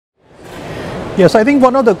Yes, I think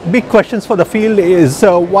one of the big questions for the field is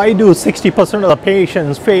why do 60% of the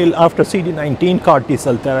patients fail after CD19 CAR T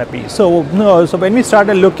cell therapy? So when we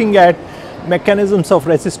started looking at mechanisms of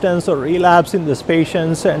resistance or relapse in these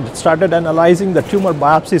patients and started analyzing the tumor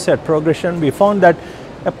biopsies at progression, we found that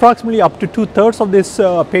approximately up to 2/3 of these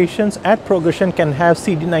patients at progression can have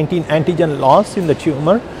CD19 antigen loss in the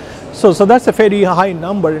tumor. So that's a very high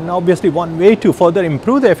number, and obviously one way to further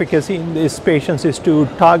improve the efficacy in these patients is to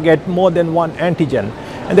target more than one antigen.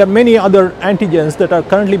 And there are many other antigens that are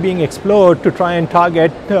currently being explored to try and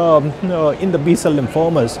target in the B-cell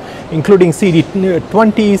lymphomas, including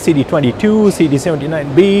CD20, CD22,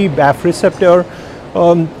 CD79B, BAFF receptor.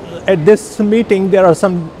 At this meeting, there are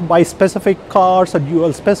some bispecific CARs or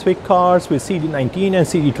dual specific CARs with CD19 and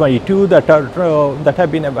CD22 that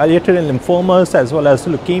have been evaluated in lymphomas as well as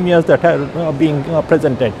leukemias that are being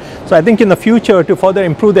presented. So I think in the future, to further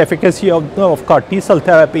improve the efficacy of CAR T cell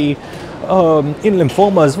therapy in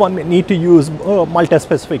lymphomas, one may need to use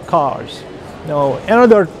multi-specific CARs. Now,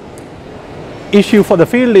 another issue for the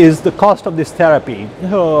field is the cost of this therapy.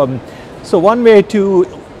 So one way to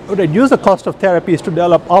reduce the cost of therapy is to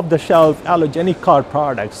develop off-the-shelf allogeneic CAR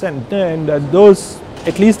products, and those,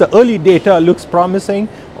 at least the early data looks promising,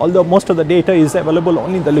 although most of the data is available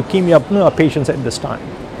only in the leukemia patients at this time.